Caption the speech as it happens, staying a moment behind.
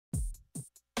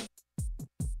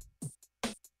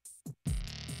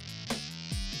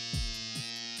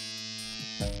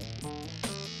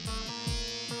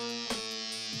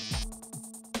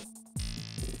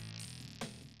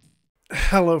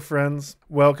Hello, friends.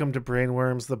 Welcome to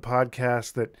Brainworms, the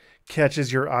podcast that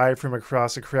catches your eye from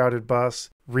across a crowded bus,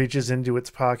 reaches into its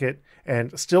pocket,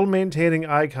 and, still maintaining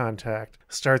eye contact,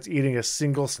 starts eating a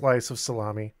single slice of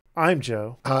salami. I'm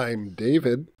Joe. I'm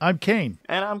David. I'm Kaine.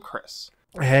 And I'm Chris.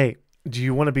 Hey, do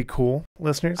you want to be cool,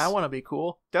 listeners? I want to be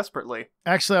cool, desperately.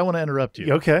 Actually, I want to interrupt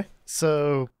you. Okay.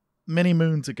 So, many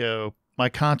moons ago, my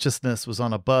consciousness was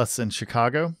on a bus in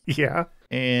Chicago. Yeah.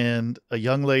 And a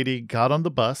young lady got on the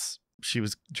bus. She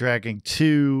was dragging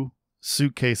 2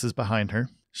 suitcases behind her.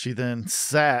 She then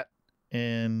sat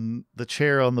in the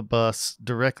chair on the bus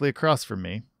directly across from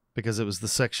me because it was the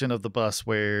section of the bus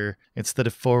where instead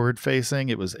of forward facing,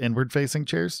 it was inward facing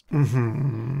chairs.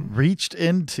 Mm-hmm. Reached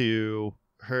into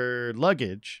her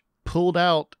luggage, pulled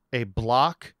out a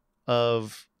block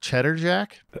of cheddar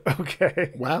jack.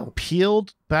 Okay. Wow.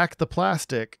 Peeled back the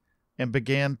plastic and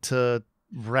began to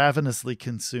ravenously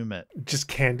consume it. Just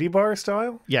candy bar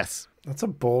style? Yes. That's a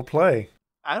bold play.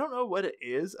 I don't know what it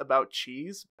is about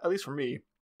cheese, at least for me.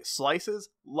 Slices,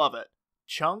 love it.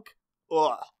 Chunk,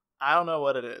 ugh. I don't know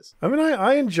what it is. I mean,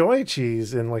 I enjoy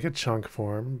cheese in like a chunk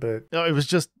form, but... No, it was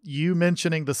just you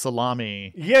mentioning the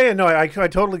salami. Yeah, no, I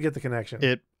totally get the connection.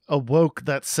 It awoke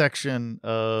that section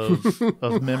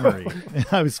of memory. And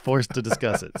I was forced to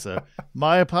discuss it. So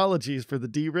my apologies for the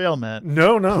derailment.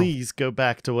 No. Please go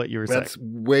back to what you were That's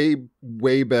saying.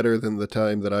 way better than the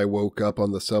time that I woke up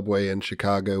on the subway in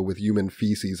Chicago with human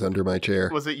feces under my chair.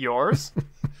 Was it yours?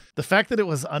 The fact that it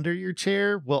was under your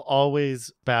chair will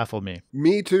always baffle me.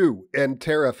 Me too, and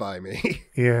terrify me.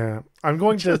 Yeah. I'm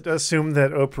going to assume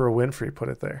that Oprah Winfrey put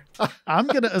it there. I'm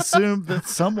going to assume that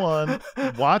someone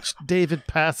watched David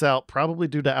pass out, probably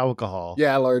due to alcohol.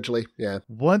 Yeah, largely, yeah.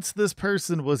 Once this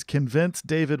person was convinced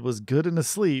David was good and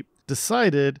asleep,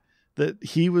 decided that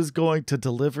he was going to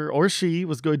deliver, or she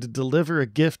was going to deliver a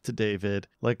gift to David,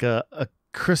 like a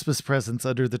Christmas presents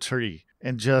under the tree,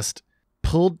 and just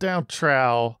pulled down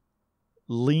trowel,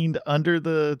 leaned under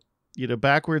the,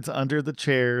 backwards under the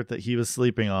chair that he was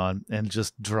sleeping on, and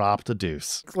just dropped a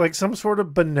deuce. Like some sort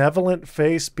of benevolent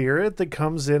fey spirit that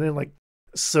comes in and like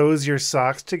sews your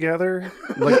socks together.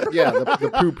 Like, yeah, the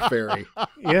poop fairy.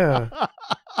 Yeah.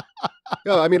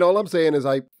 No, I mean, all I'm saying is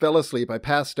I fell asleep. I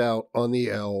passed out on the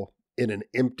L in an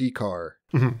empty car.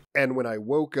 Mm-hmm. And when I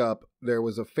woke up, there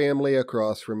was a family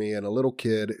across from me and a little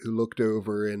kid who looked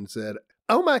over and said,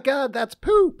 "Oh my God, that's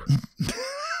poop."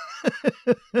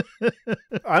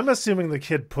 I'm assuming the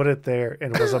kid put it there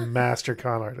and was a master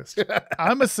con artist.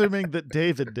 I'm assuming that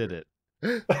David did it.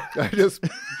 I just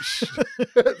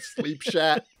sleep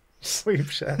shat. Sleep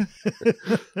chat.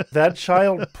 That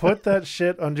child put that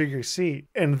shit under your seat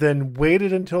and then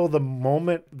waited until the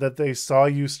moment that they saw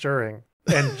you stirring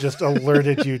and just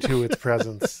alerted you to its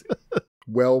presence.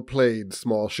 Well played,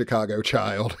 small Chicago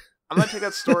child. I'm going to take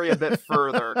that story a bit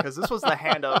further, because this was the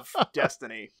hand of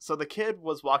destiny. So the kid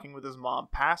was walking with his mom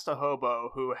past a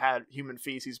hobo who had human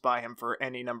feces by him for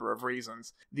any number of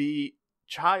reasons. The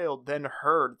child then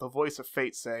heard the voice of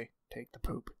fate say, "Take the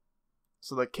poop."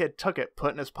 So the kid took it,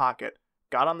 put it in his pocket,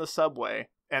 got on the subway,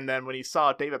 and then when he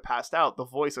saw David passed out, the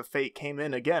voice of fate came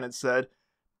in again and said,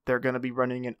 "They're going to be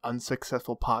running an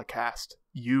unsuccessful podcast.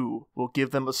 You will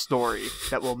give them a story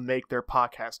that will make their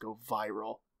podcast go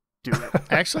viral. Do it."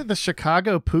 Actually, the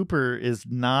Chicago pooper is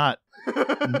not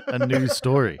a news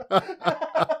story.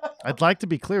 I'd like to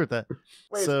be clear with that.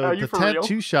 Wait, so are you the for real?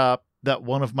 tattoo shop that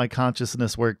one of my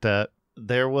consciousness worked at,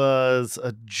 there was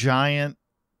a giant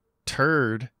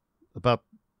turd about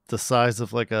the size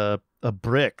of like a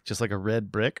brick, just like a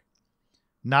red brick.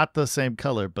 Not the same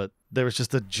color, but there was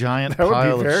just a giant That would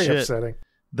pile be of very shit upsetting.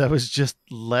 that was just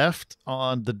left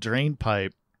on the drain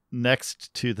pipe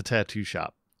next to the tattoo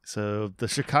shop. So the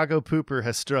Chicago pooper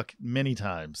has struck many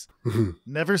times.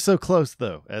 Never so close,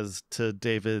 though, as to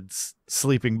David's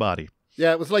sleeping body.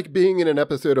 Yeah, it was like being in an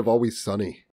episode of Always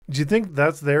Sunny. Do you think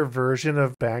that's their version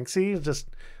of Banksy? Just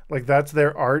like that's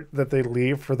their art that they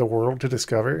leave for the world to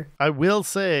discover? I will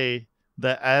say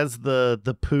that as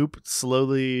the poop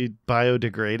slowly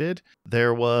biodegraded,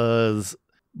 there was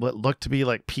what looked to be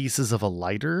like pieces of a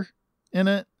lighter in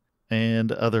it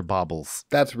and other baubles.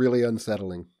 That's really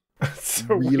unsettling.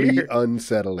 So Really weird.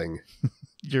 unsettling.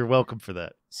 You're welcome for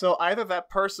that. So either that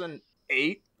person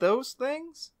ate those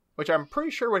things, which I'm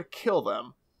pretty sure would kill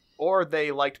them, or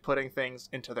they liked putting things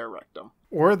into their rectum.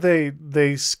 Or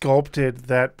they sculpted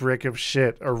that brick of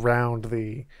shit around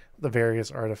the various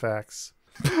artifacts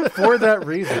for that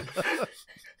reason.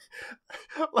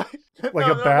 Like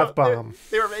a bath bomb.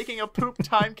 They were making a poop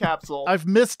time capsule. I've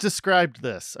misdescribed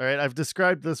this. All right. I've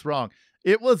described this wrong.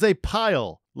 It was a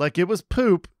pile. Like it was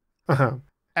poop. Uh-huh.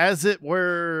 as it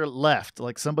were left,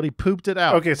 like somebody pooped it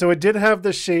out. Okay, so it did have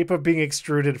the shape of being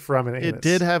extruded from an anus. It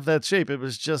did have that shape. It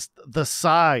was just the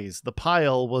size. The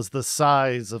pile was the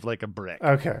size of like a brick.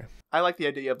 Okay. I like the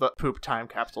idea of the poop time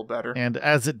capsule better. And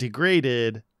as it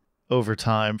degraded over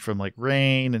time from like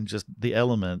rain and just the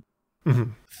element,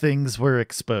 things were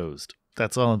exposed.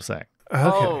 That's all I'm saying. Okay.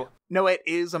 Oh, no, it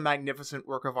is a magnificent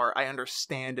work of art. I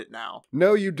understand it now.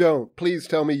 No, you don't. Please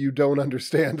tell me you don't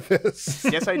understand this.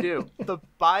 Yes, I do. The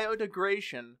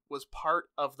biodegradation was part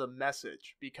of the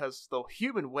message because the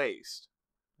human waste,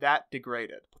 that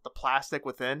degraded. But the plastic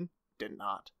within did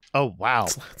not. Oh, wow.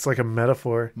 It's like a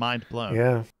metaphor. Mind blown.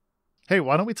 Yeah. Hey,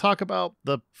 why don't we talk about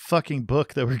the fucking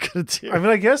book that we're going to do? I mean,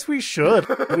 I guess we should.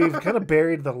 We've kind of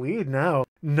buried the lead now.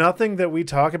 Nothing that we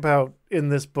talk about in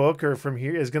this book or from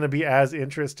here is going to be as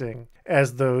interesting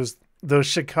as those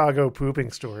Chicago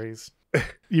pooping stories.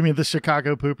 You mean the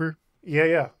Chicago pooper?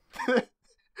 Yeah.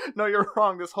 No, you're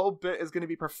wrong. This whole bit is going to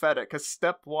be prophetic because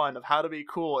step one of how to be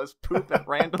cool is poop at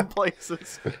random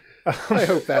places. I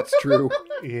hope that's true.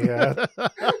 Yeah.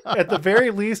 At the very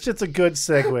least, it's a good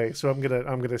segue, so I'm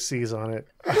gonna seize on it.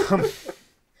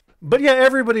 But yeah,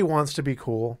 everybody wants to be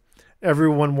cool.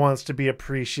 Everyone wants to be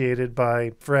appreciated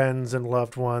by friends and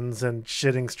loved ones and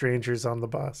shitting strangers on the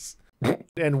bus.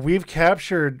 And we've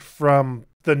captured from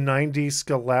the 90s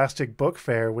Scholastic Book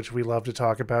Fair, which we love to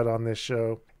talk about on this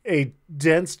show, a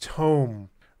dense tome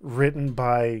written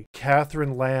by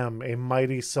Catherine Lamb, a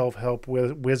mighty self-help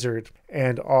wizard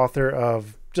and author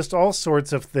of just all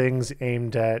sorts of things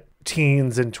aimed at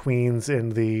teens and tweens in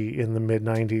the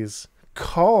mid-90s,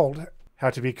 called How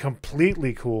to Be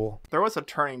Completely Cool. There was a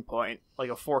turning point, like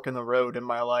a fork in the road in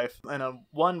my life, and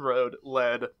one road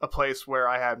led a place where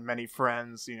I had many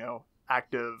friends,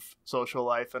 active social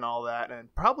life and all that,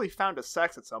 and probably found a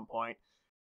sex at some point.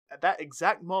 At that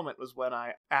exact moment was when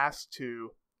I asked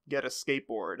to get a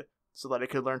skateboard so that I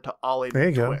could learn to ollie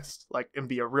and twist, and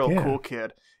be a real cool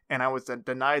kid. And I was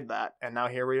denied that, and now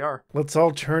here we are. Let's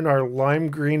all turn our lime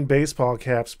green baseball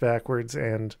caps backwards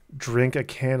and drink a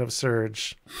can of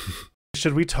Surge.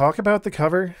 Should we talk about the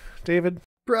cover, David?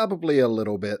 Probably a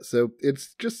little bit. So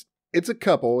it's a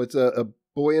couple. It's a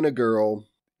boy and a girl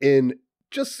in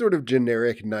just sort of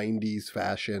generic 90s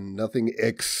fashion, nothing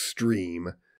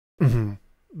extreme. Mm-hmm.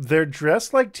 They're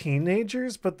dressed like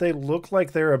teenagers, but they look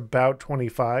like they're about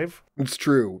 25. It's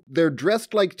true. They're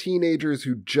dressed like teenagers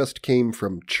who just came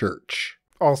from church.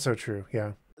 Also true,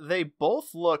 yeah. They both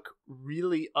look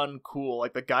really uncool.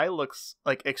 Like, the guy looks,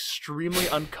 extremely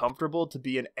uncomfortable to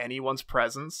be in anyone's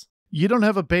presence. You don't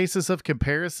have a basis of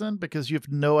comparison because you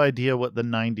have no idea what the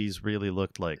 90s really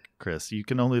looked like, Chris. You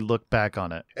can only look back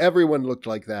on it. Everyone looked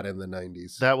like that in the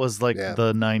 90s. That was the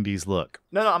 90s look.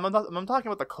 No, I'm talking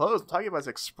about the clothes. I'm talking about his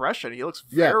expression. He looks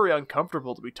very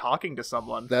uncomfortable to be talking to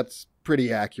someone. That's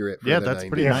pretty accurate for the 90s. That's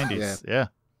pretty 90s. Yeah.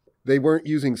 They weren't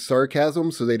using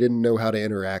sarcasm, so they didn't know how to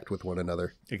interact with one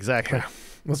another. Exactly. Yeah.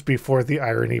 Was before the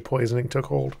irony poisoning took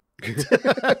hold.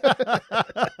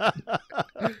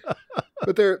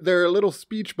 But there are little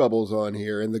speech bubbles on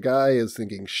here, and the guy is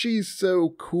thinking, she's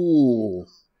so cool.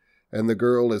 And the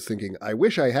girl is thinking, I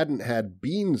wish I hadn't had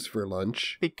beans for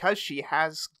lunch. Because she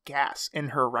has gas in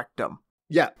her rectum.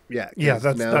 Yeah.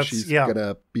 That's she's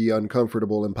gonna be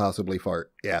uncomfortable and possibly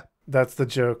fart. Yeah. That's the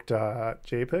joke,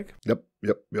 JPEG? Yep.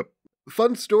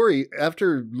 Fun story.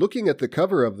 After looking at the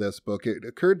cover of this book, it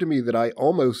occurred to me that I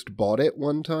almost bought it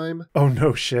one time. Oh,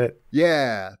 no shit.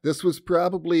 Yeah. This was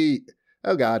probably...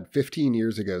 15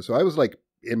 years ago. So I was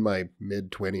in my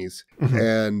mid-20s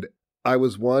and I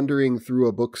was wandering through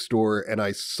a bookstore and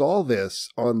I saw this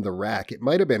on the rack. It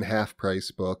might have been half-price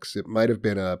books. It might have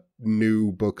been a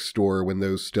new bookstore when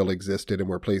those still existed and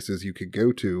were places you could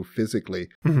go to physically.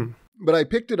 Mm-hmm. But I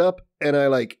picked it up and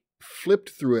I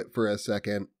flipped through it for a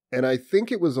second and I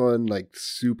think it was on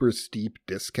super steep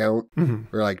discount or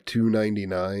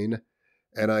 $2.99.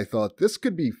 And I thought this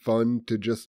could be fun to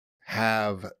just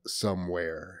have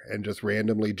somewhere and just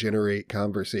randomly generate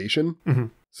conversation. Mm-hmm.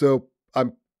 So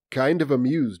I'm kind of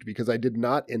amused because I did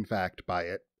not, in fact, buy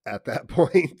it at that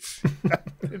point.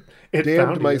 it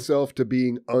damned myself to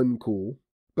being uncool,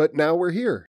 but now we're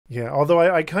here. Yeah, although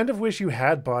I kind of wish you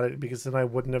had bought it because then I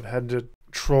wouldn't have had to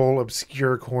troll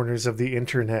obscure corners of the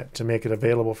internet to make it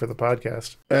available for the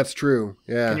podcast. That's true,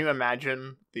 yeah. Can you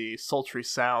imagine the sultry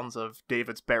sounds of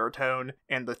David's baritone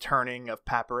and the turning of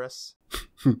papyrus?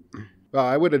 Well,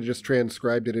 I would have just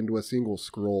transcribed it into a single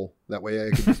scroll. That way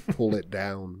I could just pull it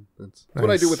down. That's what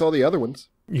I do with all the other ones.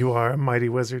 You are a mighty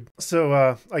wizard.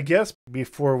 So I guess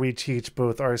before we teach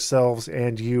both ourselves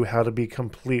and you how to be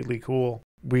completely cool,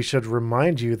 we should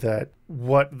remind you that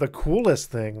what the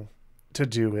coolest thing to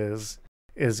do is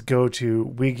is go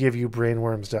to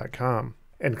wegiveyoubrainworms.com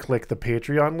and click the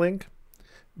Patreon link,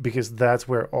 because that's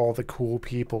where all the cool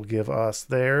people give us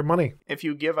their money. If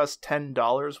you give us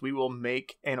 $10, we will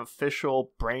make an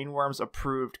official Brainworms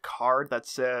approved card that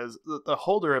says the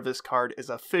holder of this card is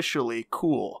officially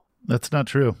cool. That's not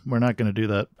true. We're not going to do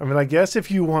that. I mean, I guess if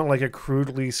you want like a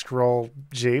crudely scrawled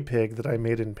JPEG that I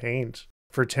made in Paint,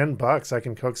 for $10, I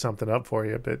can cook something up for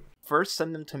you, but... First,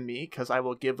 send them to me, because I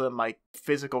will give them my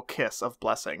physical kiss of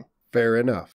blessing. Fair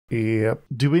enough. Yep.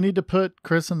 Do we need to put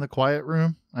Chris in the quiet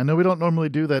room? I know we don't normally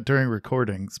do that during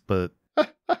recordings, but...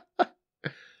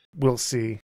 We'll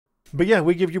see. But yeah,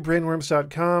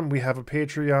 wegiveyoubrainworms.com. We have a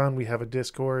Patreon. We have a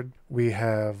Discord. We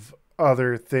have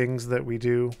other things that we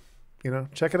do. You know,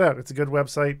 check it out. It's a good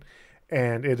website,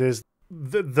 and it is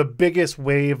the biggest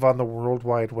wave on the World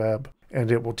Wide Web,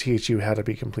 and it will teach you how to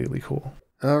be completely cool.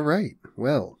 All right.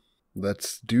 Well,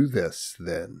 let's do this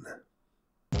then.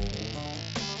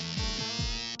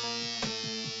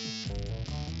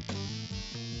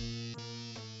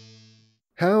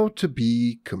 How to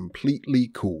Be Completely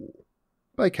Cool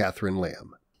by Catherine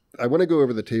Lamb. I want to go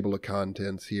over the table of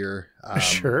contents here.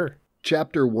 Sure.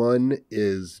 Chapter 1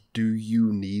 is Do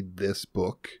You Need This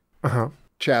Book? Uh-huh.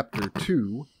 Chapter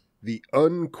 2, The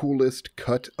Uncoolest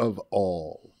Cut of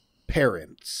All,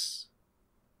 Parents.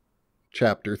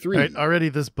 Chapter 3, Right, already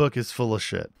this book is full of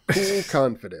shit. Cool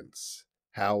Confidence,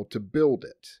 How to Build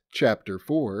It. Chapter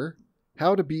 4,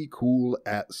 How to Be Cool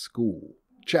at School.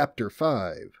 Chapter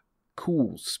 5,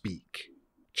 Cool Speak.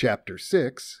 Chapter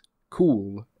 6,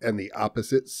 Cool and the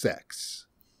Opposite Sex.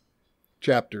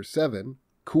 Chapter 7,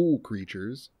 Cool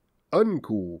Creatures,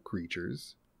 Uncool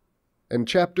Creatures. And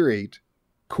Chapter 8,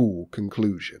 Cool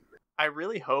Conclusion. I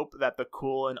really hope that the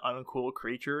cool and uncool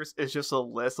creatures is just a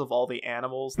list of all the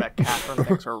animals that Catherine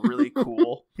thinks are really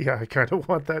cool. Yeah, I kind of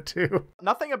want that too.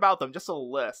 Nothing about them, just a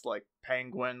list, like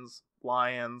penguins,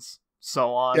 lions,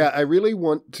 so on. Yeah, I really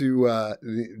want to,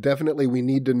 definitely we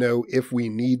need to know if we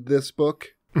need this book.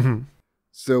 Mm-hmm.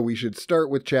 So we should start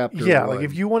with chapter 1. Like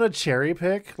if you want to cherry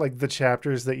pick like the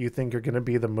chapters that you think are going to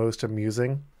be the most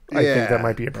amusing, I think that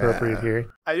might be appropriate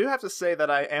here. I do have to say that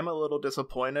I am a little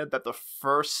disappointed that the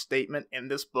first statement in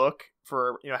this book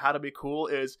for, you know, how to be cool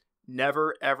is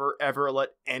never, ever, ever let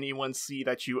anyone see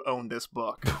that you own this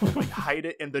book. Like, hide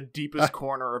it in the deepest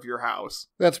corner of your house.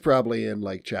 That's probably in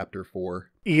like chapter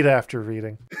 4. Eat after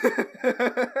reading.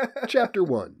 Chapter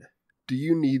 1. Do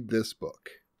you need this book?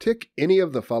 Tick any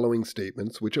of the following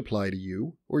statements which apply to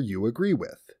you or you agree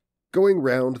with. Going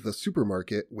round the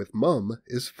supermarket with Mum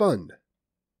is fun.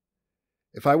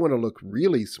 If I want to look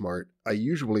really smart, I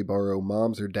usually borrow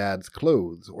Mom's or Dad's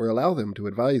clothes or allow them to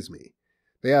advise me.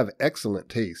 They have excellent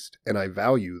taste, and I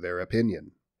value their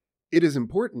opinion. It is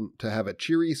important to have a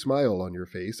cheery smile on your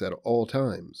face at all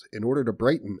times in order to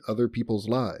brighten other people's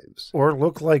lives. Or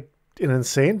look like an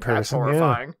insane person. That's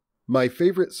horrifying. Yeah. My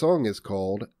favorite song is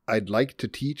called I'd Like to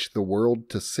Teach the World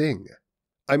to Sing.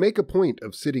 I make a point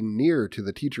of sitting near to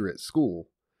the teacher at school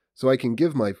so I can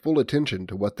give my full attention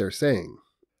to what they're saying.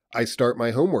 I start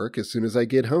my homework as soon as I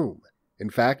get home. In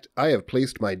fact, I have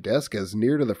placed my desk as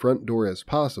near to the front door as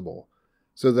possible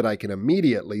so that I can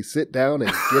immediately sit down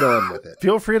and get on with it.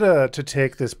 Feel free to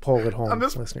take this poll at home,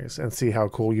 listeners, and see how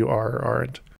cool you are or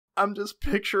aren't. I'm just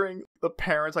picturing the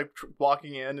parents like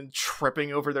walking in and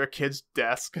tripping over their kid's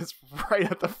desk. It's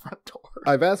right at the front door.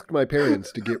 I've asked my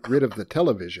parents to get rid of the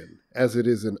television, as it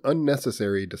is an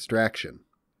unnecessary distraction.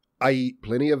 I eat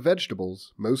plenty of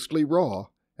vegetables, mostly raw,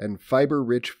 and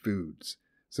fiber-rich foods,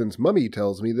 since Mummy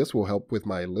tells me this will help with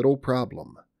my little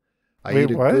problem. I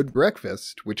eat a good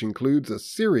breakfast, which includes a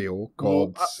cereal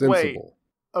called Sensible.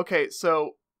 Wait. Okay,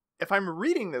 so if I'm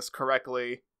reading this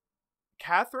correctly,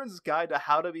 Catherine's guide to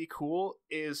how to be cool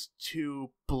is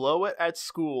to blow it at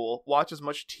school, watch as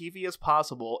much TV as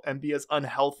possible, and be as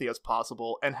unhealthy as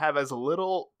possible, and have as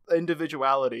little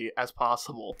individuality as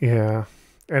possible. Yeah,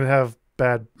 and have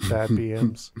bad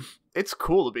BMs. It's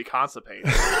cool to be constipated.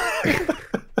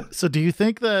 So do you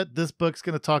think that this book's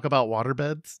going to talk about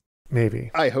waterbeds?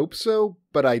 Maybe. I hope so,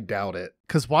 but I doubt it.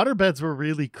 Because waterbeds were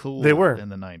really cool They were. in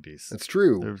the 90s. That's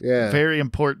true. They're very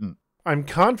important. I'm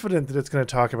confident that it's going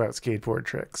to talk about skateboard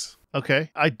tricks. Okay.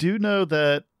 I do know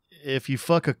that if you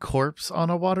fuck a corpse on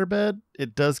a waterbed,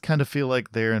 it does kind of feel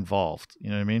like they're involved. You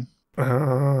know what I mean?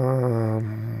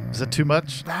 Is that too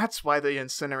much? That's why the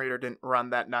incinerator didn't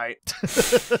run that night.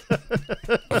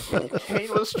 Kaine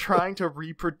was trying to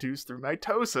reproduce through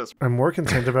mitosis. I'm more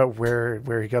concerned about where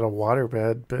he got a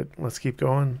waterbed, but let's keep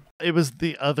going. It was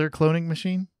the other cloning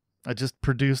machine? I just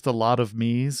produced a lot of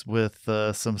me's with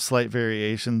some slight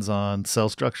variations on cell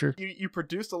structure. You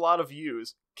produced a lot of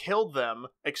U's, killed them,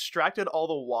 extracted all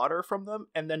the water from them,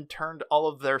 and then turned all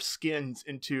of their skins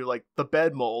into like the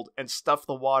bed mold and stuffed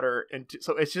the water into.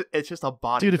 So it's just a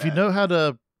body. Dude, if you bed. know how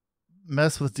to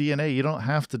mess with DNA, you don't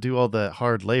have to do all that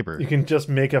hard labor. You can just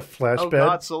make a flesh Oh bed.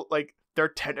 God! So like they're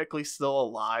technically still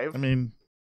alive. I mean,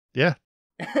 yeah.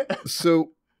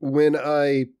 So when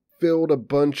I filled a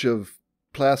bunch of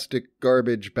plastic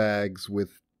garbage bags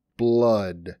with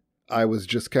blood, I was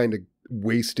just kind of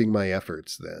wasting my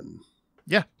efforts then.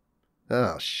 Yeah.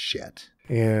 Oh, shit.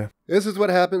 Yeah. This is what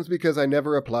happens because I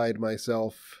never applied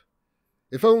myself.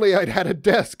 If only I'd had a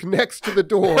desk next to the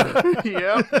door.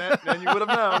 Yep, then you would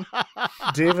have known.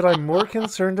 David, I'm more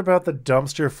concerned about the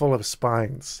dumpster full of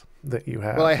spines that you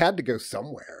have. Well, I had to go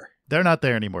somewhere. They're not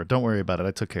there anymore. Don't worry about it.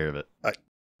 I took care of it.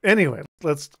 Anyway,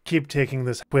 let's keep taking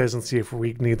this quiz and see if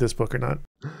we need this book or not.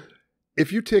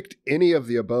 If you ticked any of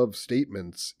the above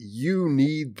statements, you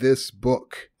need this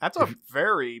book. That's a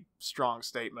very strong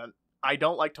statement. I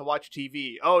don't like to watch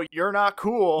TV. Oh, you're not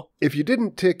cool. If you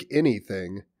didn't tick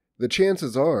anything, the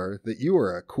chances are that you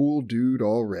are a cool dude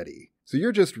already. So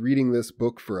you're just reading this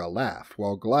book for a laugh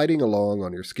while gliding along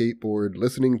on your skateboard,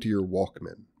 listening to your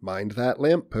Walkman. Mind that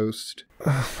lamppost.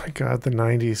 Oh my God, the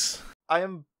 90s. I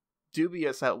am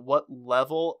dubious at what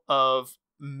level of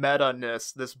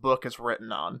meta-ness this book is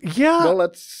written on. Yeah. Well,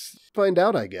 let's find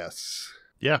out, I guess.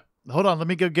 Yeah. Hold on. Let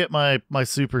me go get my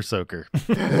super soaker.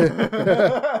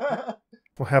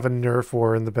 We'll have a Nerf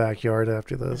war in the backyard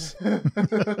after this.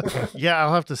 Yeah,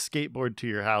 I'll have to skateboard to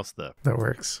your house, though. That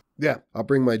works. Yeah, I'll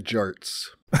bring my jarts.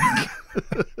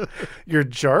 Your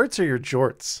jarts or your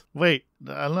jorts? Wait,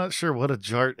 I'm not sure what a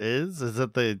jart is. Is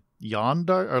it the yawn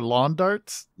dart or lawn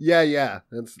darts? Yeah,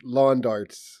 that's lawn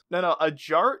darts. No, a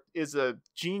jart is a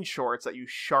jean shorts that you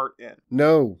shart in.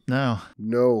 No,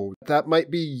 No. that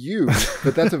might be you,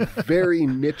 but that's a very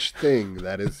niche thing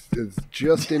that is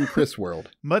just in Chris world.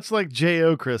 Much like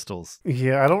J.O. crystals.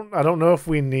 Yeah, I don't know if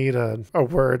we need a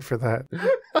word for that.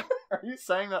 Are you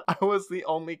saying that I was the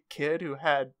only kid who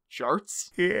had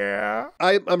jarts? Yeah.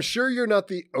 I'm sure you're not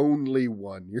the only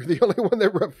one. You're the only one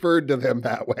that referred to them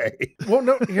that way. Well,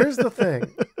 no, here's the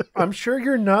thing. I'm sure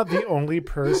you're not the only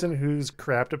person who's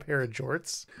crapped a pair of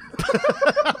jorts.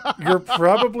 You're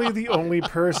probably the only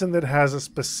person that has a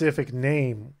specific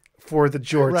name for the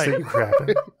jorts Right. that you crap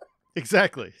in.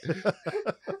 Exactly.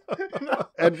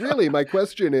 And really, my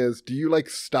question is, do you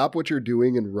stop what you're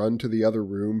doing and run to the other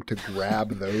room to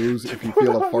grab those if you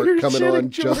feel a fart You're coming shitting on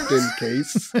just in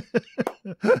case?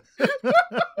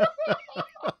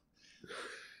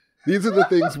 These are the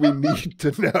things we need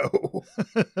to know.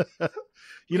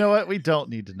 You know what? We don't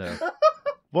need to know.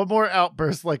 One more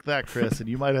outburst like that, Chris, and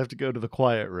you might have to go to the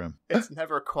quiet room. It's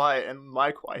never quiet in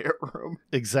my quiet room.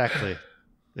 Exactly.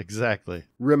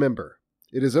 Remember,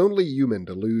 it is only human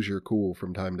to lose your cool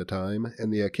from time to time,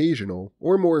 and the occasional,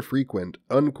 or more frequent,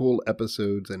 uncool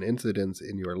episodes and incidents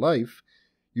in your life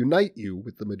unite you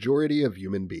with the majority of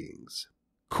human beings.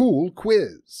 Cool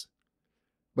quiz!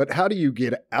 But how do you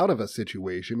get out of a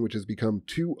situation which has become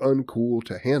too uncool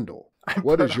to handle?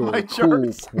 What put is on your my cool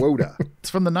jarts. quota? It's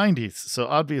from the 90s, so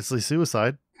obviously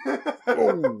suicide.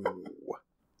 Oh.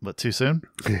 But too soon?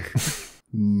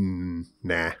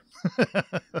 Nah.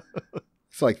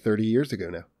 It's like 30 years ago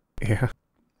now. Yeah.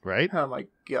 Right? Oh my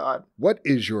God. What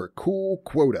is your cool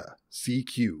quota?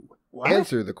 CQ. What?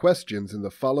 Answer the questions in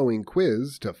the following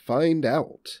quiz to find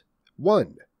out.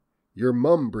 1. Your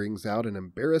mum brings out an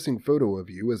embarrassing photo of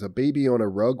you as a baby on a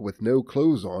rug with no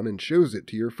clothes on and shows it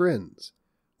to your friends.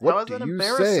 What How is do that you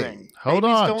embarrassing? say? Hold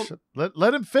Babies on.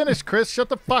 Let him finish, Chris. Shut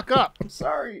the fuck up. I'm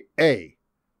sorry. A.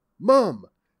 Mum,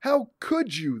 how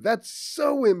could you? That's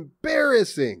so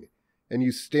embarrassing. And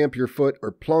you stamp your foot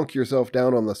or plonk yourself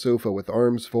down on the sofa with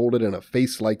arms folded and a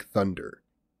face like thunder.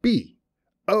 B.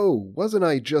 Oh, wasn't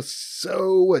I just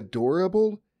so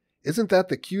adorable? Isn't that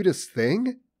the cutest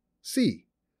thing? C.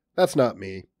 That's not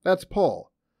me. That's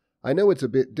Paul. I know it's a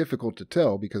bit difficult to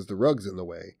tell because the rug's in the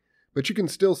way, but you can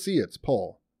still see it's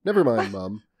Paul. Never mind,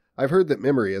 Mum. I've heard that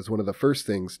memory is one of the first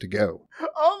things to go.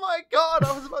 Oh my God.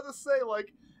 I was about to say,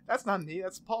 that's not me.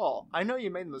 That's Paul. I know you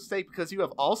made a mistake because you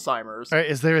have Alzheimer's. All right,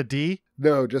 is there a D?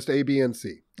 No, just A, B, and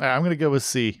C. All right, I'm going to go with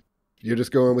C. You're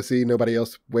just going with C? Nobody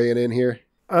else weighing in here?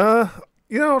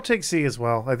 I'll take C as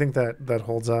well. I think that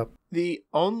holds up. The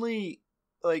only,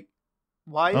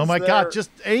 why is Oh my there... God,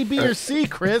 just A, B, or C,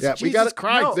 Chris. Yeah, Jesus we got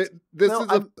Christ. No. This No,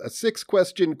 is a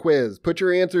 6-question quiz. Put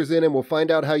your answers in and we'll find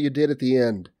out how you did at the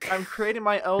end. I'm creating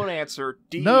my own answer,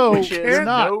 D, No, which it's is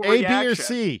not. no A, B, or reaction.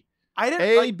 C. I didn't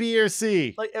A, like, B, or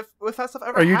C? like if that stuff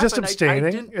ever Are you happened, just abstaining?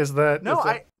 I didn't, Is that no, is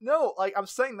that- no, like I'm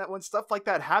saying that when stuff like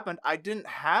that happened, I didn't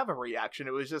have a reaction.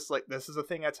 It was just like, this is a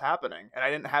thing that's happening, and I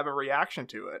didn't have a reaction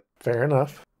to it. fair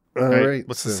enough? All right.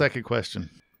 What's the second question?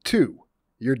 2.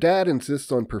 Your dad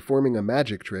insists on performing a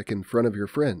magic trick in front of your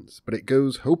friends, but it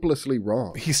goes hopelessly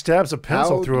wrong. He stabs a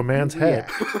pencil How through a do man's you head.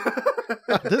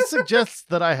 react? This suggests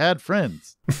that I had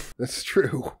friends. That's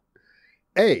true.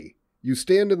 A. You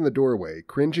stand in the doorway,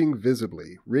 cringing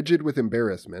visibly, rigid with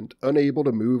embarrassment, unable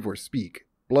to move or speak,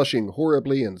 blushing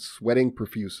horribly and sweating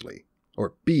profusely.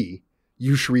 Or B.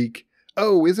 You shriek,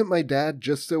 "Oh, isn't my dad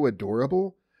just so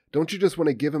adorable? Don't you just want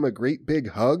to give him a great big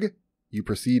hug?" You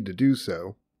proceed to do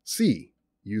so. C.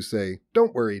 You say,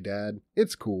 "Don't worry, Dad.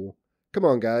 It's cool. Come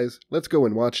on, guys. Let's go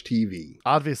and watch TV."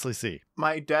 Obviously C.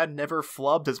 My dad never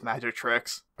flubbed his magic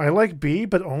tricks. I like B,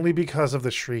 but only because of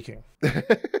the shrieking.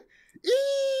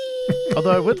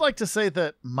 Although I would like to say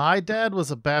that my dad was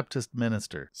a Baptist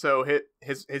minister. So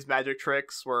his magic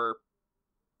tricks were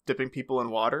dipping people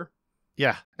in water.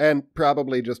 Yeah. And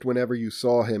probably just whenever you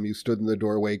saw him, you stood in the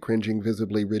doorway, cringing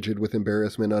visibly, rigid with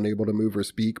embarrassment, unable to move or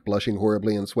speak, blushing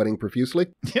horribly and sweating profusely.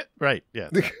 Yeah, right. Yeah.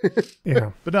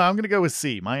 Yeah. But no, I'm going to go with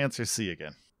C. My answer's C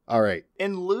again. All right.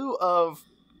 In lieu of,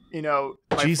 my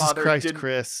Jesus father Christ, didn't-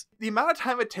 Chris. the amount of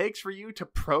time it takes for you to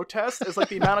protest is like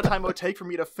the amount of time it would take for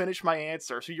me to finish my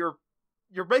answer. So you're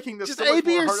making this Just so much A,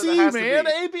 B, more or harder than C, it has to man.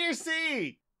 be. A, B, or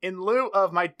C. In lieu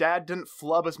of my dad didn't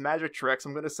flub his magic tricks,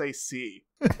 I'm going to say C.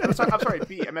 I'm sorry,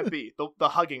 B. I meant B. The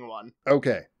hugging one.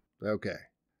 Okay.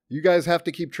 You guys have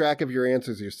to keep track of your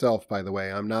answers yourself, by the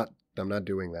way. I'm not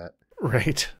doing that.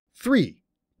 Right. 3.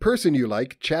 Person you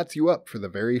like chats you up for the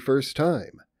very first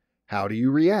time. How do you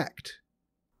react?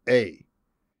 A.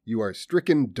 You are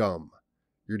stricken dumb.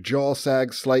 Your jaw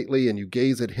sags slightly and you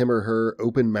gaze at him or her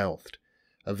open-mouthed.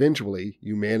 Eventually,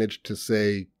 you manage to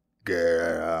say,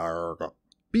 "Grrr."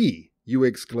 B. You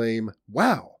exclaim,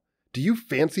 "Wow, do you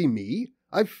fancy me?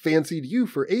 I've fancied you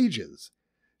for ages.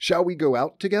 Shall we go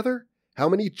out together? How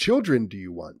many children do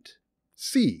you want?"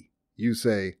 C. You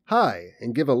say, "Hi,"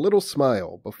 and give a little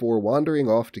smile before wandering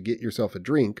off to get yourself a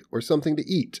drink or something to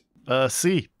eat.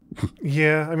 C.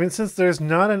 Yeah, I mean, since there's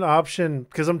not an option,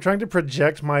 because I'm trying to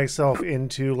project myself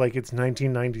into like it's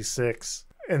 1996,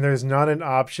 and there's not an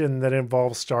option that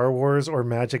involves Star Wars or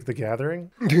Magic the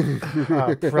Gathering,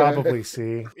 probably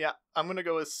C. Yeah, I'm going to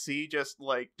go with C just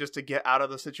to get out of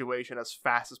the situation as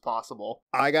fast as possible.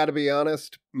 I gotta be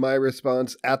honest, my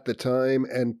response at the time,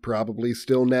 and probably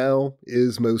still now,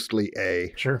 is mostly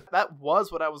A. Sure. That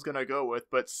was what I was going to go with,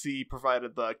 but C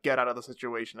provided the get out of the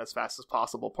situation as fast as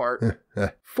possible part.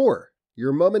 4.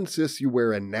 Your mum insists you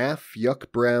wear a naff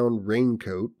yuck brown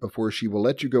raincoat before she will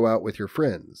let you go out with your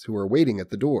friends, who are waiting at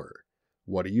the door.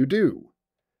 What do?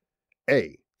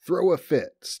 A. Throw a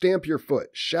fit, stamp your foot,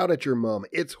 shout at your mum,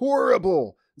 "It's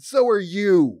horrible! So are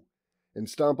you!" and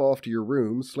stomp off to your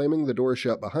room, slamming the door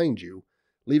shut behind you,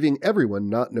 leaving everyone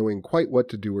not knowing quite what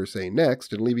to do or say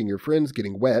next, and leaving your friends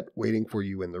getting wet, waiting for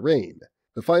you in the rain.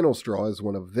 The final straw is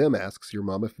one of them asks your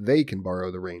mum if they can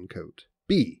borrow the raincoat.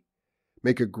 B.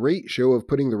 Make a great show of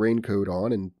putting the raincoat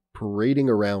on and parading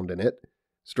around in it,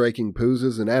 striking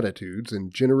poses and attitudes,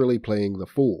 and generally playing the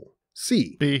fool.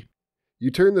 C. B. You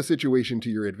turn the situation to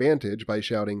your advantage by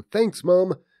shouting, "Thanks,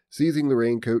 Mum," seizing the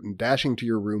raincoat and dashing to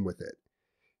your room with it.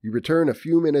 You return a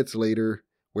few minutes later,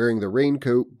 wearing the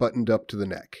raincoat buttoned up to the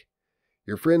neck.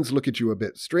 Your friends look at you a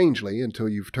bit strangely until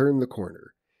you've turned the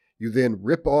corner. You then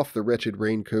rip off the wretched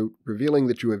raincoat, revealing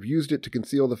that you have used it to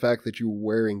conceal the fact that you were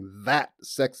wearing that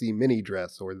sexy mini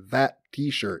dress or that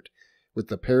t-shirt with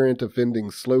the parent-offending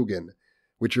slogan,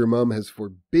 which your mum has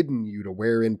forbidden you to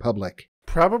wear in public.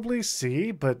 Probably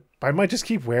C, but I might just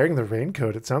keep wearing the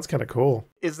raincoat. It sounds kind of cool.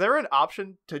 Is there an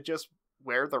option to just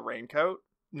wear the raincoat?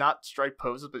 Not strike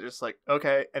poses, but just like,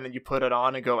 okay, and then you put it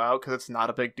on and go out because it's not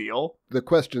a big deal? The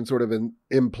question sort of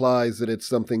implies that it's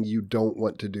something you don't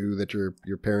want to do, that your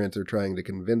parents are trying to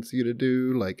convince you to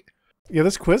do, like... Yeah,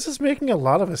 this quiz is making a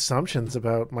lot of assumptions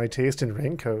about my taste in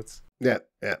raincoats. Yeah.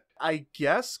 I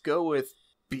guess go with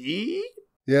B?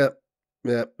 Yeah.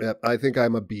 I think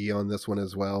I'm a B on this one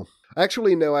as well.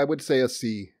 Actually, no, I would say a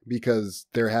C, because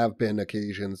there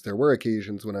were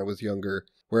occasions when I was younger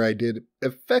where I did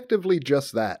effectively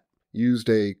just that. Used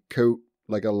a coat,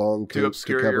 like a long coat, To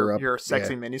obscure to cover up your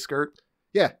sexy miniskirt?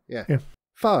 Yeah. Yeah.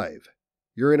 5.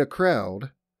 You're in a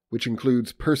crowd, which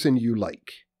includes person you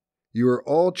like. You are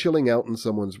all chilling out in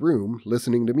someone's room,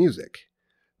 listening to music.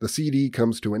 The CD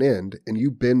comes to an end, and you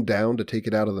bend down to take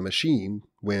it out of the machine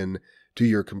when, to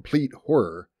your complete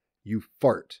horror, you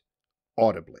fart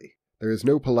audibly. There is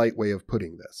no polite way of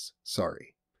putting this.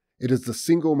 Sorry. It is the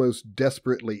single most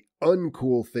desperately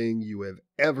uncool thing you have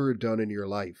ever done in your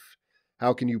life.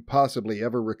 How can you possibly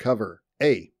ever recover?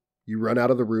 A. You run out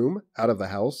of the room, out of the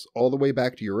house, all the way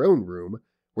back to your own room,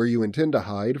 where you intend to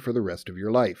hide for the rest of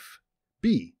your life.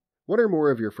 B. One or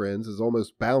more of your friends is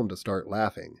almost bound to start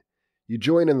laughing. You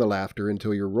join in the laughter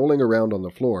until you're rolling around on the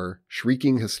floor,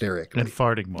 shrieking hysterically. And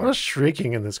farting more. No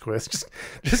shrieking in this quiz,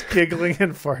 just giggling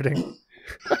and farting.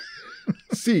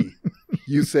 C.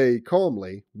 You say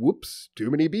calmly, whoops, too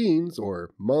many beans,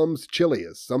 or mom's chili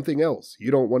is something else.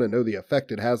 You don't want to know the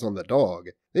effect it has on the dog.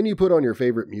 Then you put on your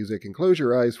favorite music and close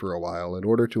your eyes for a while in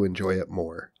order to enjoy it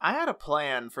more. I had a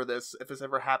plan for this if this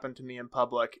ever happened to me in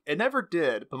public. It never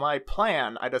did, but my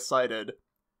plan, I decided,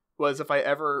 was if I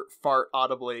ever fart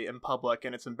audibly in public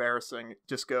and it's embarrassing,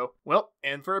 just go, well,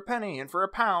 in for a penny, in for a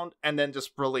pound, and then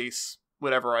just release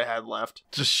whatever I had left.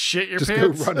 Just shit your Just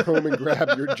pants. go run home and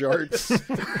grab your jarts.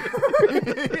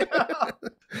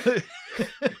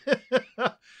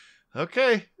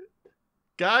 Okay.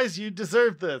 Guys, you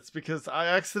deserve this because I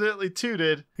accidentally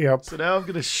tooted. Yep. So now I'm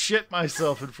going to shit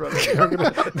myself in front of you. Now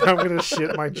I'm gonna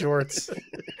shit my jorts.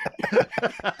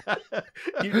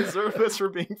 You deserve this for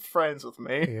being friends with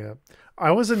me. Yeah.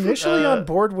 I was initially on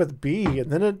board with B,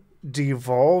 and then it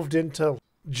devolved into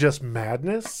just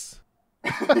madness.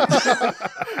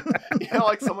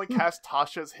 Like someone cast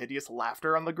Tasha's hideous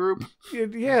laughter on the group.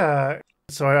 Yeah.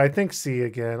 So I think C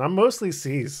again. I'm mostly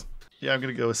C's. Yeah, I'm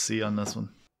going to go with C on this one.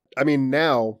 I mean,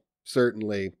 now,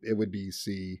 certainly, it would be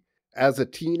C. As a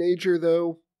teenager,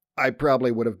 though, I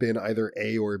probably would have been either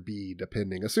A or B,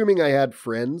 depending. Assuming I had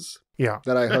friends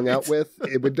that I hung out with.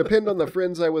 It would depend on the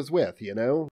friends I was with, you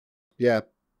know? Yeah,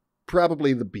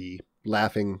 probably the B,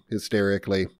 laughing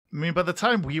hysterically. I mean, by the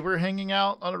time we were hanging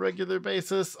out on a regular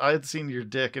basis, I had seen your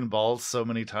dick and balls so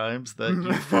many times that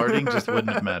you farting just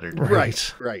wouldn't have mattered.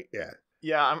 Right, yeah.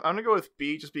 Yeah, I'm going to go with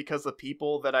B just because the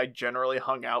people that I generally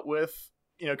hung out with,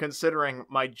 you know, considering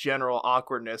my general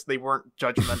awkwardness, they weren't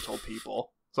judgmental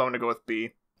people. So I'm going to go with B.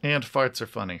 And farts are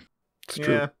funny. It's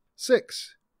true.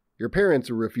 6. Your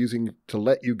parents are refusing to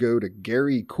let you go to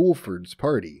Gary Coolford's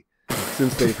party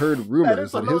since they've heard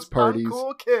rumors that his parties...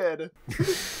 Uncool kid.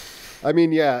 I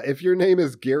mean, yeah, if your name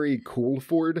is Gary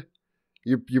Coolford,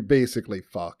 you're basically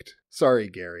fucked. Sorry,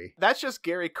 Gary. That's just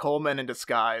Gary Coleman in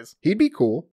disguise. He'd be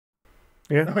cool.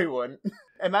 Yeah. No, he wouldn't.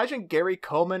 Imagine Gary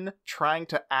Coleman trying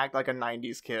to act like a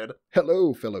 90s kid.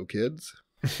 Hello, fellow kids.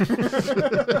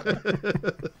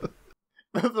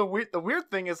 The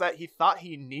weird thing is that he thought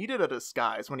he needed a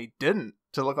disguise when he didn't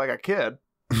to look like a kid.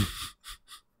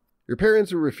 Your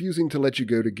parents are refusing to let you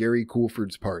go to Gary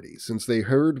Coolford's party since they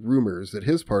heard rumors that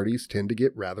his parties tend to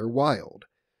get rather wild.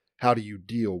 How do you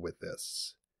deal with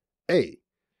this? A.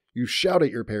 You shout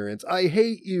at your parents, I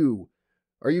hate you!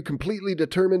 Are you completely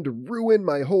determined to ruin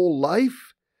my whole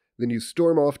life? Then you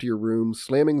storm off to your room,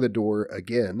 slamming the door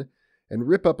again, and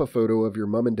rip up a photo of your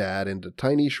mom and dad into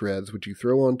tiny shreds which you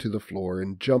throw onto the floor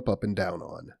and jump up and down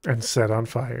on. And set on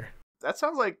fire. That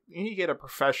sounds like you need to get a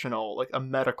professional, like a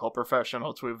medical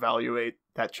professional, to evaluate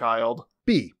that child.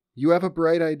 B. You have a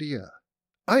bright idea.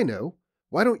 I know.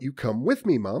 Why don't you come with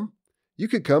me, Mom? You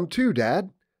could come too, Dad.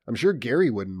 I'm sure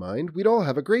Gary wouldn't mind. We'd all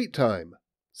have a great time.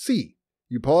 C.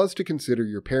 You pause to consider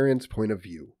your parents' point of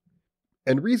view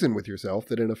and reason with yourself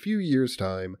that in a few years'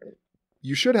 time,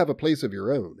 you should have a place of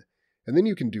your own, and then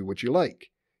you can do what you like.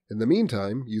 In the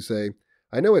meantime, you say,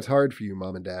 I know it's hard for you,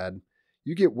 Mom and Dad.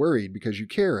 You get worried because you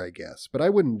care, I guess, but I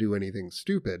wouldn't do anything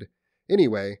stupid.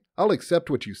 Anyway, I'll accept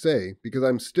what you say because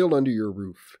I'm still under your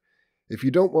roof. If you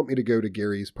don't want me to go to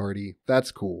Gary's party,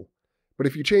 that's cool. But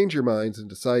if you change your minds and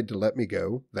decide to let me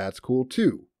go, that's cool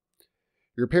too.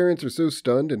 Your parents are so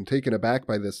stunned and taken aback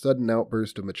by this sudden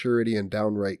outburst of maturity and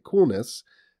downright coolness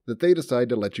that they decide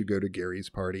to let you go to Gary's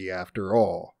party after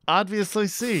all. Obviously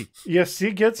C. Yeah,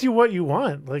 C gets you what you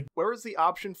want. Like, Where was the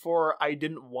option for I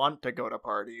didn't want to go to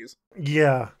parties?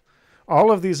 yeah.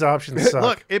 All of these options suck.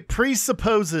 Look, it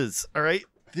presupposes, all right?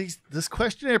 This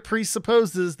questionnaire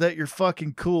presupposes that you're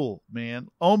fucking cool, man.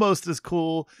 Almost as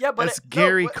cool as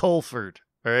Gary Colford,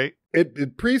 all right?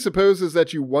 It presupposes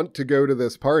that you want to go to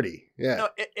this party. Yeah. No,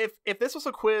 if this was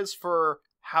a quiz for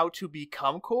how to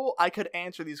become cool, I could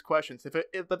answer these questions.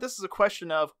 But this is a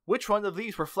question of which one of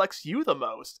these reflects you the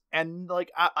most, and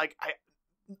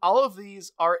all of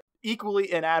these are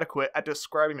equally inadequate at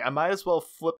describing me. I might as well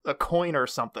flip a coin or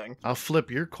something. I'll flip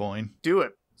your coin. Do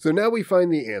it. So now we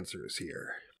find the answers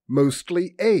here.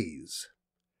 Mostly A's.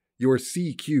 Your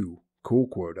CQ, cool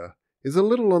quota, is a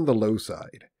little on the low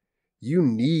side. You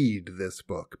need this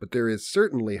book, but there is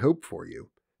certainly hope for you.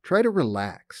 Try to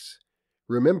relax.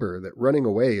 Remember that running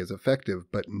away is effective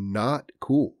but not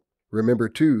cool. Remember,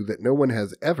 too, that no one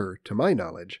has ever, to my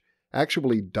knowledge,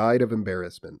 actually died of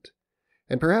embarrassment.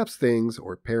 And perhaps things,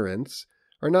 or parents,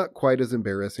 are not quite as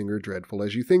embarrassing or dreadful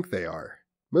as you think they are.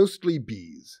 Mostly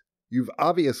bees. You've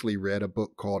obviously read a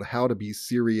book called How to Be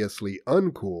Seriously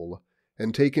Uncool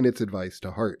and taken its advice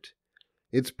to heart.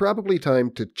 It's probably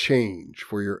time to change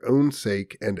for your own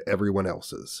sake and everyone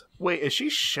else's. Wait, is she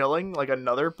shilling like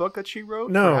another book that she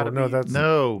wrote? No, For how to no, be-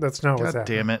 that's not what's God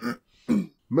happening. damn it.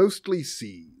 Mostly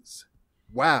C's.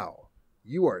 Wow,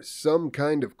 you are some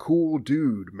kind of cool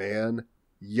dude, man.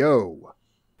 Yo.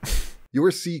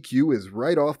 Your CQ is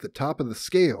right off the top of the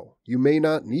scale. You may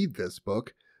not need this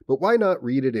book, but why not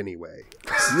read it anyway?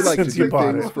 You like to Since you do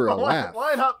bought things it. for a laugh.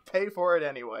 Why not pay for it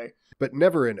anyway? But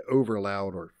never an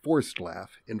overloud or forced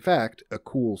laugh. In fact, a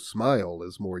cool smile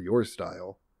is more your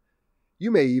style. You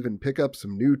may even pick up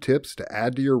some new tips to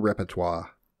add to your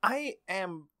repertoire. I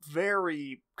am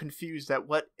very confused at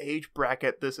what age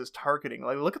bracket this is targeting.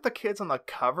 Like, look at the kids on the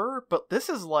cover, but this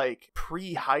is like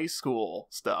pre-high school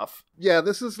stuff. Yeah,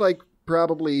 this is like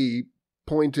probably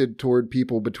pointed toward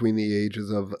people between the ages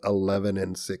of 11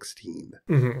 and 16.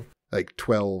 Mhm. Like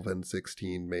 12 and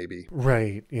 16, maybe.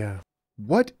 Right, yeah.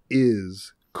 What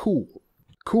is cool?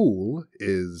 Cool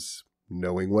is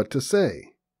knowing what to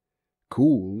say.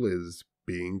 Cool is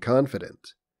being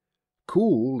confident.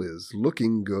 Cool is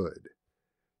looking good.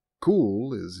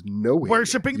 Cool is knowing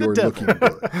Worshipping the you're devil.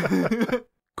 looking good.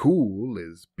 Cool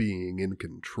is being in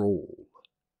control.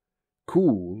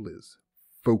 Cool is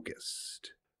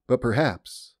focused. But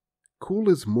perhaps cool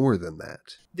is more than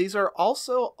that. These are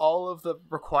also all of the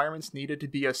requirements needed to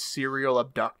be a serial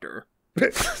abductor.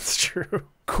 That's true.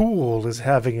 Cool is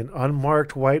having an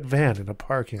unmarked white van in a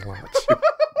parking lot.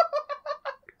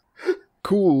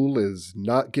 Cool is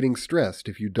not getting stressed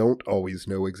if you don't always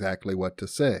know exactly what to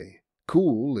say.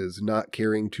 Cool is not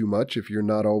caring too much if you're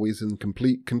not always in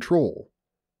complete control.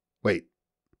 Wait.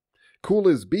 Cool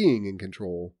is being in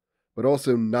control, but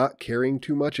also not caring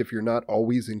too much if you're not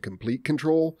always in complete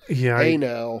control? Yeah. Hey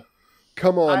now.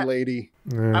 Come on, lady.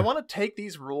 Yeah. I want to take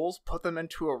these rules, put them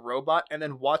into a robot, and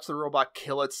then watch the robot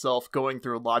kill itself going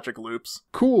through logic loops.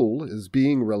 Cool is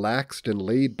being relaxed and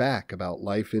laid back about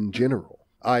life in general.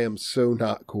 I am so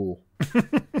not cool.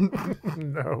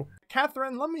 No.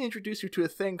 Catherine, let me introduce you to a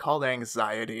thing called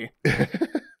anxiety.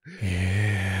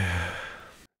 Yeah.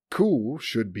 Cool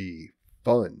should be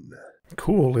fun.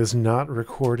 Cool is not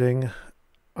recording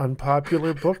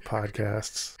unpopular book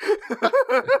podcasts.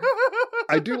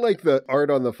 I do like the art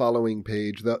on the following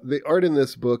page. The art in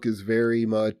this book is very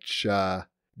much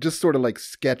just sort of like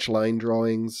sketch line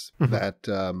drawings Mhm.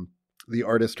 that the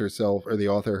artist herself or the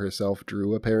author herself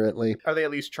drew, apparently. Are they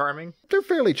at least charming? They're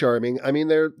fairly charming. I mean,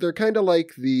 they're kind of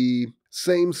like the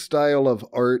same style of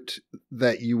art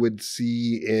that you would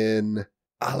see in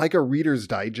like a Reader's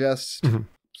Digest Mhm.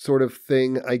 sort of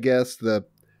thing, I guess,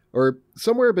 or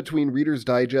somewhere between Reader's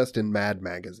Digest and Mad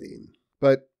Magazine.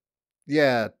 But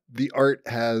yeah, the art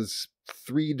has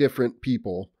 3 different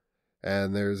people,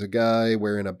 and there's a guy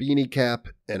wearing a beanie cap,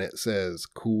 and it says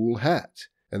cool hat.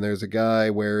 And there's a guy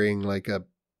wearing like a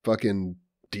fucking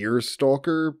deer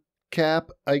stalker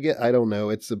cap, I don't know.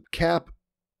 It's a cap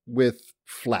with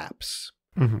flaps.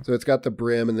 Mhm. So it's got the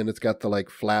brim, and then it's got the like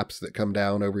flaps that come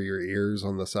down over your ears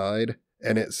on the side,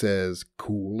 and it says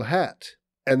cool hat.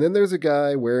 And then there's a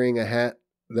guy wearing a hat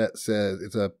that says,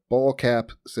 it's a ball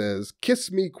cap, says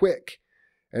kiss me quick,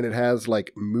 and it has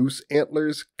like moose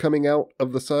antlers coming out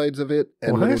of the sides of it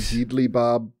and What? little deedly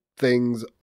bob things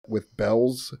with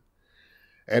bells,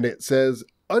 and it says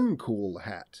uncool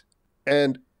hat.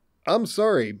 And I'm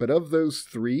sorry, but of those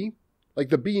 3, like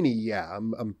the beanie, yeah,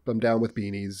 I'm down with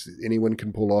beanies. Anyone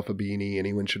can pull off a beanie.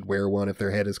 Anyone should wear one if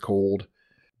their head is cold.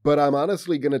 But I'm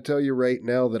honestly going to tell you right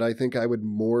now that I think I would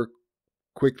more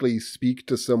quickly speak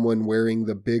to someone wearing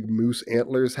the big moose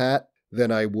antlers hat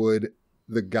than I would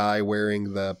the guy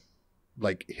wearing the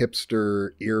like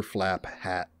hipster ear flap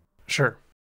hat. Sure.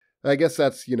 I guess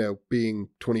that's, being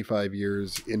 25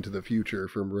 years into the future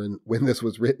from when this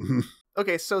was written.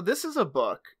 Okay, so this is a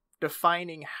book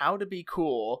defining how to be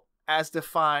cool as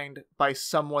defined by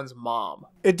someone's mom.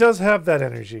 It does have that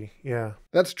energy, yeah.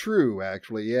 That's true,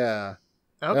 actually, yeah.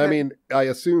 Okay. I mean, I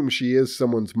assume she is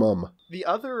someone's mum. The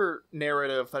other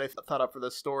narrative that I thought up for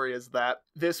this story is that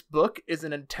this book is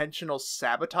an intentional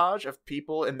sabotage of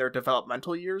people in their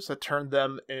developmental years to turn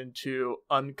them into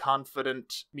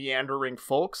unconfident, meandering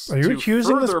folks. Are you to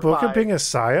accusing this further book of buy- being a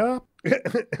psyop?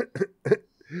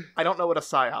 I don't know what a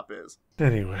psyop is.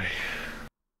 Anyway.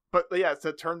 But yeah,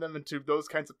 to turn them into those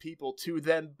kinds of people to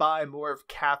then buy more of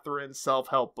Catherine's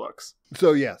self-help books.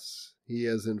 So yes, he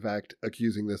is in fact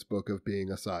accusing this book of being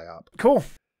a psyop. Cool.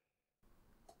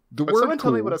 The Would word someone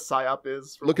tell me cool- what a psyop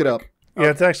is? real Look it up. quick? Yeah,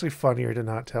 it's actually funnier to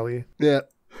not tell you. Yeah.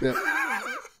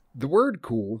 The word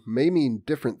cool may mean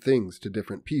different things to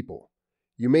different people.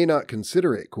 You may not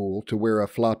consider it cool to wear a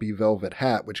floppy velvet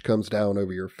hat which comes down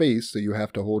over your face so you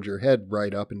have to hold your head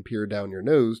right up and peer down your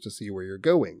nose to see where you're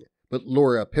going. But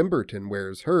Laura Pemberton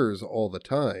wears hers all the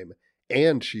time,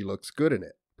 and she looks good in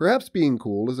it. Perhaps being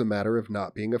cool is a matter of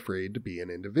not being afraid to be an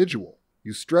individual.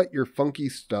 You strut your funky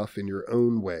stuff in your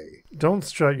own way. Don't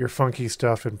strut your funky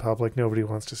stuff in public. Nobody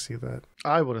wants to see that.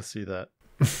 I want to see that.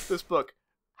 This book,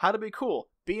 How to Be Cool,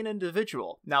 Be an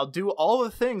Individual. Now do all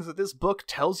the things that this book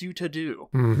tells you to do.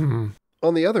 Mm-hmm.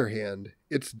 On the other hand,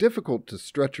 it's difficult to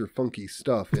strut your funky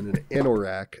stuff in an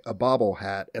anorak, a bobble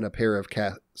hat, and a pair of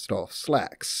cast-off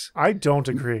slacks. I don't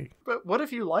agree. But what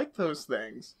if you like those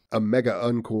things? A mega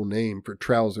uncool name for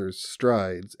trousers,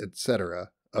 strides, etc.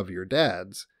 of your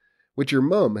dad's, which your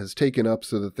mum has taken up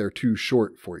so that they're too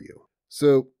short for you.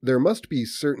 So there must be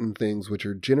certain things which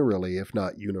are generally, if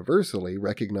not universally,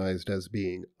 recognized as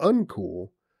being uncool,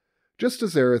 just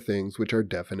as there are things which are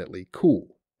definitely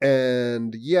cool.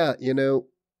 And yeah,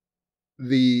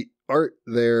 the art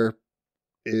there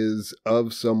is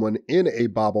of someone in a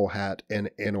bobble hat and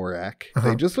anorak.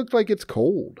 They just look like it's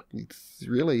cold. It's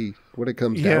really what it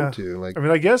comes down to. Like, I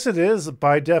mean, I guess it is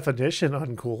by definition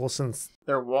uncool since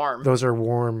They're warm. those are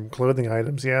warm clothing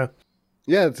items. Yeah.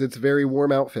 yeah, it's a very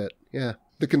warm outfit. Yeah.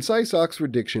 The Concise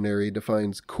Oxford Dictionary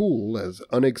defines cool as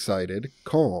unexcited,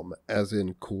 calm, as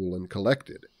in cool and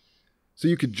collected. So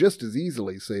you could just as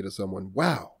easily say to someone,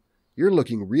 wow, you're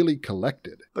looking really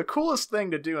collected. The coolest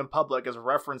thing to do in public is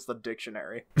reference the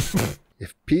dictionary.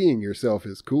 If peeing yourself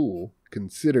is cool,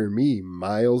 consider me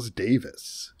Miles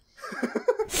Davis.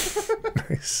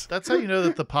 Nice. That's how you know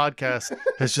that the podcast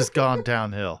has just gone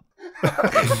downhill.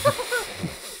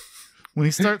 When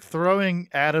you start throwing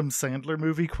Adam Sandler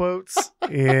movie quotes,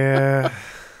 Yeah.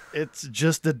 it's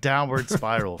just a downward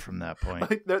spiral from that point.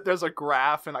 Like there's a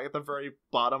graph and at the very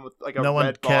bottom with like a No one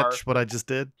red bar. catch what I just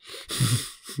did.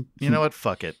 You know what?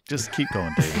 Fuck it. Just keep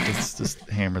going, David. Just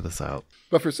hammer this out.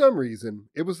 But for some reason,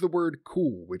 it was the word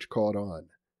cool which caught on.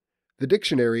 The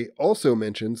dictionary also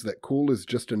mentions that cool is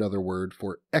just another word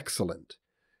for excellent.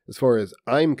 As far as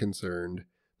I'm concerned,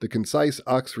 the Concise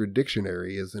Oxford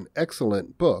Dictionary is an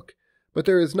excellent book, but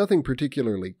there is nothing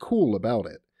particularly cool about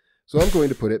it. So I'm going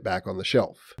to put it back on the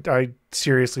shelf. I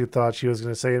seriously thought she was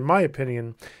going to say, in my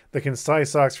opinion, the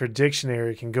Concise Oxford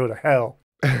Dictionary can go to hell.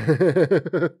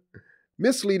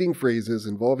 Misleading phrases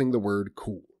involving the word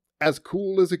cool. As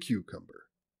cool as a cucumber.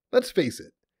 Let's face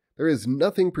it, there is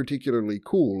nothing particularly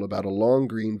cool about a long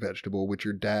green vegetable which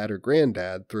your dad or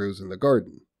granddad throws in the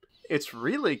garden. It's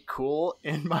really cool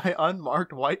in my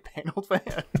unmarked white paneled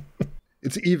van.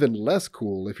 It's even less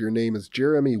cool if your name is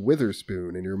Jeremy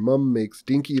Witherspoon and your mum makes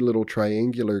dinky little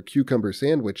triangular cucumber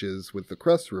sandwiches with the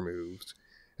crust removed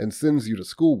and sends you to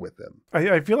school with them.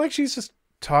 I feel like she's just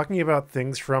talking about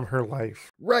things from her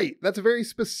life. Right, that's very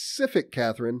specific,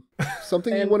 Catherine.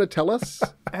 Something you want to tell us?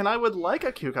 And I would like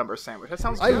a cucumber sandwich. That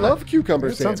sounds good. I love cucumber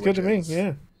That sandwiches. sounds good to me,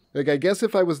 yeah. Like, I guess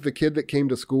if I was the kid that came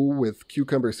to school with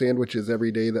cucumber sandwiches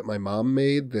every day that my mom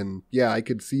made, then yeah, I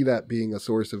could see that being a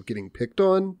source of getting picked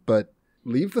on, but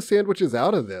leave the sandwiches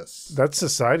out of this. That's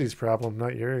society's problem,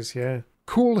 not yours, yeah.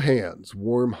 Cool hands,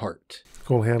 warm heart.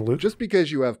 Cool hand, Luke. Just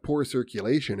because you have poor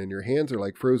circulation and your hands are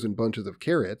like frozen bunches of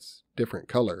carrots, different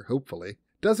color, hopefully,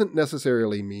 doesn't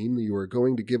necessarily mean that you are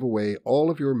going to give away all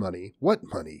of your money, what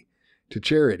money, to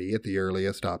charity at the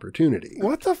earliest opportunity.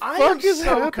 What the I am fuck is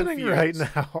so happening confused.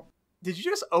 right now? Did you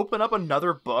just open up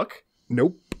another book?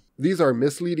 Nope. These are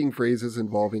misleading phrases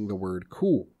involving the word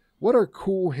cool. What are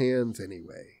cool hands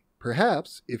anyway?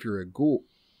 Perhaps if you're a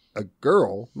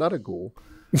girl, not a ghoul,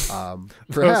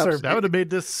 perhaps That would have made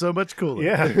this so much cooler.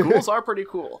 Yeah. Ghouls are pretty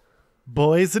cool.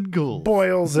 Boys and ghouls.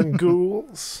 Boils and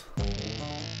ghouls.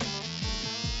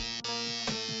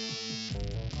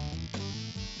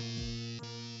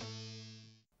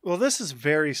 Well, this is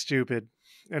very stupid,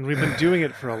 and we've been doing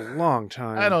it for a long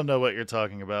time. I don't know what you're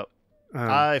talking about.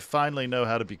 I finally know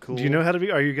how to be cool. Do you know how to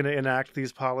be? Are you going to enact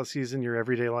these policies in your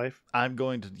everyday life? I'm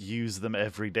going to use them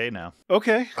every day now.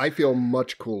 Okay. I feel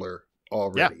much cooler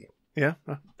already. Yeah.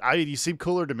 You seem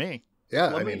cooler to me. Yeah,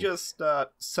 Let me just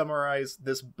summarize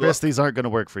this book. Chris, these aren't going to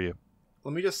work for you.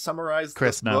 Let me just summarize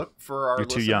Chris, this no. book for our You're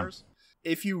too listeners.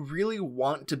 young. If you really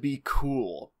want to be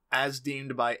cool, as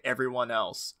deemed by everyone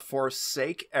else,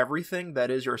 forsake everything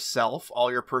that is yourself, all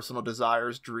your personal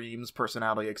desires, dreams,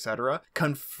 personality, etc.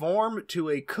 Conform to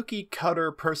a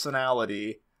cookie-cutter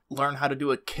personality, learn how to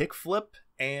do a kickflip,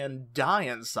 and die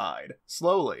inside,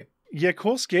 slowly. Yeah,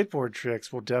 cool skateboard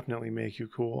tricks will definitely make you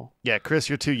cool. Yeah, Chris,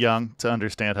 you're too young to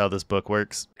understand how this book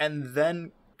works. And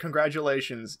then,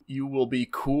 congratulations, you will be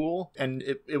cool, and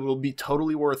it will be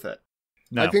totally worth it.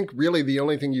 No. I think really the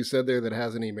only thing you said there that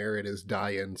has any merit is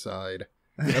die inside.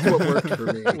 That's what worked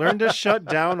for me. Learn to shut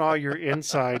down all your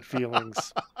inside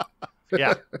feelings.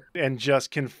 Yeah. And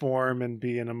just conform and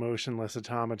be an emotionless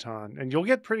automaton. And you'll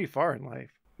get pretty far in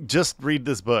life. Just read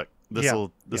this book. This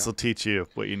will Yeah. teach you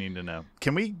what you need to know.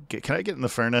 Can I get in the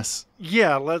furnace?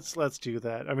 Yeah, let's do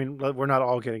that. I mean, we're not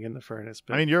all getting in the furnace,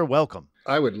 but I mean, you're welcome.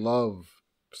 I would love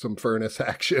some furnace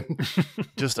action.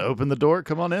 Just open the door.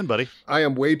 Come on in, buddy. I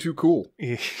am way too cool.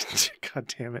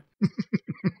 God damn it.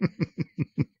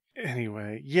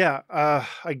 Anyway, yeah,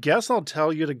 I guess I'll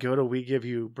tell you to go to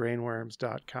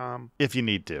WeGiveYouBrainworms.com. If you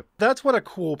need to. That's what a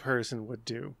cool person would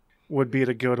do, would be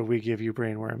to go to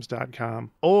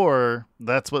WeGiveYouBrainworms.com. Or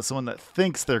that's what someone that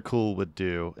thinks they're cool would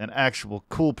do. An actual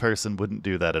cool person wouldn't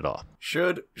do that at all.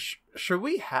 Should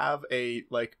we have a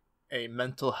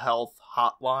mental health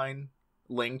hotline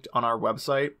linked on our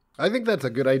website? I think that's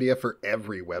a good idea for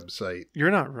every website.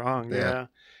 You're not wrong, Yeah. yeah.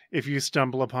 If you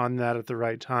stumble upon that at the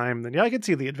right time, then yeah, I can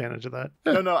see the advantage of that.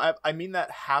 No, I mean that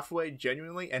halfway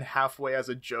genuinely and halfway as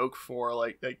a joke for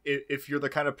like if you're the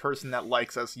kind of person that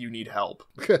likes us, you need help.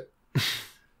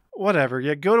 Whatever,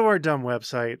 yeah, go to our dumb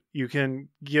website. You can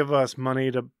give us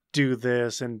money to do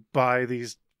this and buy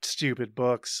these stupid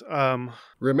books.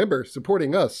 Remember,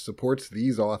 supporting us supports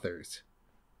these authors.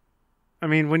 I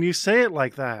mean, when you say it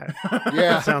like that,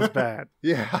 Yeah. it sounds bad.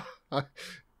 Yeah.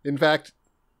 In fact,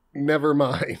 never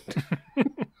mind.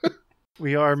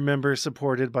 We are member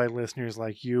supported by listeners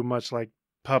like you, much like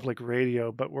public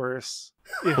radio, but worse.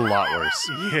 A lot worse.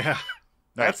 Yeah.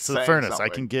 That's so the saying furnace. I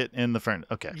something. can get in the furnace.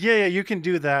 Okay. Yeah, you can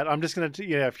do that. I'm just going to,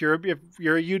 if you're a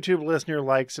YouTube listener,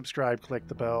 like, subscribe, click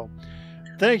the bell.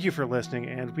 Thank you for listening,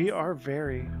 and we are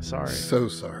very sorry. So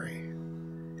sorry.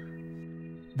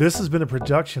 This has been a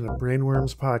production of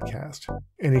Brainworms Podcast.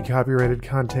 Any copyrighted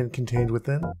content contained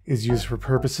within is used for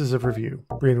purposes of review.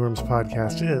 Brainworms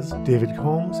Podcast is David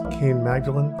Combs, Kaine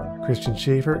Magdalen, Christian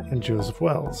Schaefer, and Joseph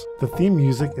Wells. The theme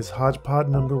music is Hodgepod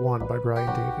No. 1 by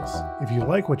Brian Davis. If you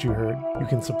like what you heard, you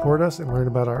can support us and learn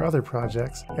about our other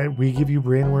projects at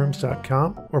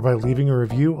WeGiveYouBrainworms.com or by leaving a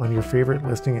review on your favorite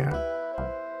listening app.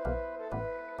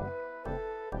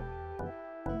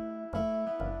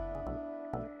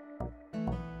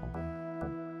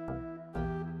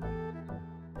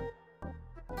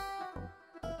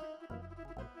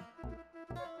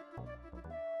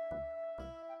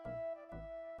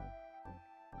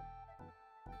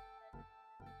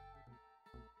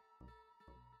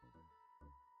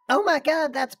 Oh my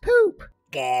god, that's poop!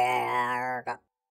 Grrr.